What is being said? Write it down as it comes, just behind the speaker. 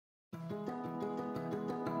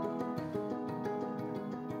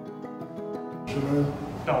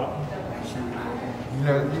No.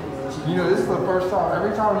 This is the first time.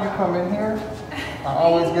 Every time you come in here, I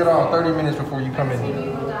always get on 30 minutes before you come in here.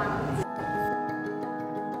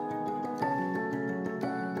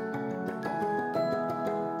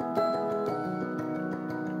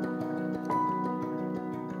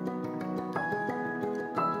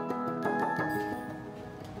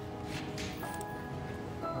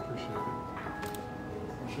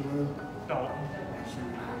 No.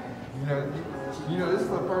 This is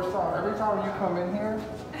the first time. Every time you come in here,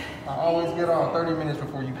 I always get on 30 minutes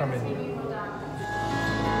before you come in here.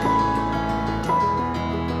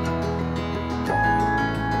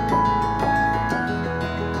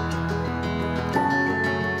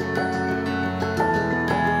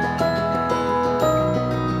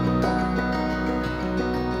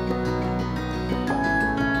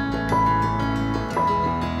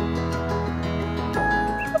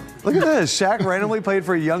 Look at this. Shaq randomly played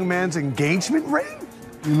for a young man's engagement ring?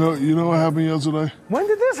 You know what happened yesterday? When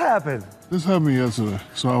did this happen? This happened yesterday.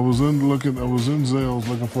 So I was in Zales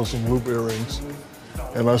looking for some loop earrings.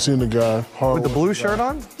 And I seen the guy. With the blue shirt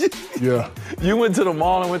on? Yeah. You went to the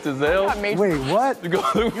mall and went to Zales? Wait, what? You go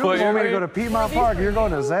look You for told me to earrings? go to Piedmont Park. You're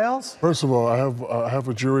going to Zales? First of all, I have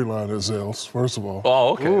a jewelry line at Zales, first of all.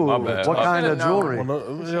 Oh, okay, Ooh, my bad. what kind of jewelry?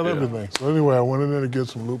 Well, everything. So anyway, I went in there to get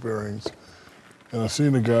some loop earrings. And I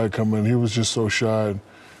seen the guy come in. He was just so shy.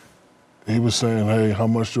 He was saying, hey, how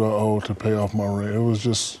much do I owe to pay off my ring? It was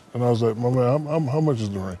just, and I was like, my man, how much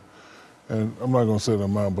is the ring? And I'm not going to say the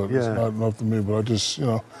amount, but it's not enough to me. But I just,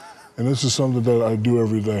 and this is something that I do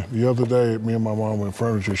every day. The other day, me and my mom went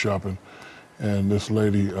furniture shopping. And this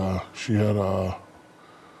lady, she had a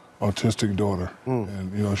autistic daughter.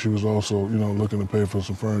 And, she was also, looking to pay for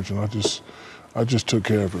some furniture. And I just took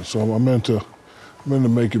care of it. So I'm into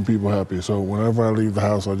making people happy. So whenever I leave the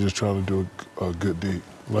house, I just try to do a good deed.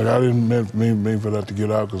 Like, I didn't mean for that to get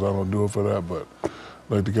out because I don't do it for that, but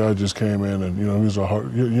like the guy just came in and, he's a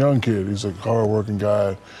young kid. He's a hard-working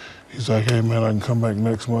guy. He's like, hey, man, I can come back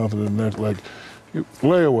next month and the next,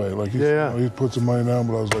 layaway. Like, he put some money down,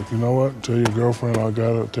 but I was like, you know what? Tell your girlfriend I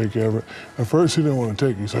got it, take care of it. At first, he didn't want to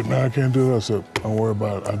take it. He said, man, I can't do that. I said, don't worry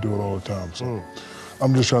about it. I do it all the time. So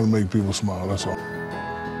I'm just trying to make people smile, that's all.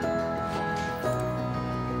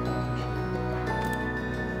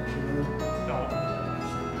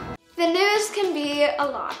 The news can be a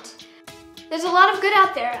lot. There's a lot of good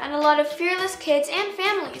out there and a lot of fearless kids and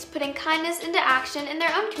families putting kindness into action in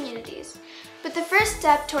their own communities. But the first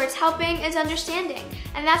step towards helping is understanding,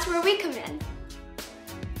 and that's where we come in.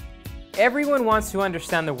 Everyone wants to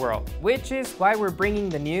understand the world, which is why we're bringing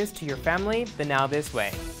the news to your family the Now This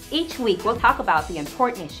way. Each week we'll talk about the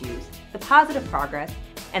important issues, the positive progress,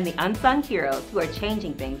 and the unsung heroes who are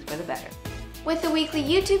changing things for the better. With the weekly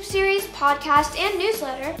YouTube series, podcast, and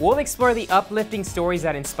newsletter, We'll explore the uplifting stories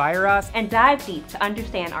that inspire us and dive deep to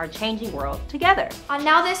understand our changing world together. on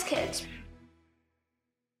Now This Kids.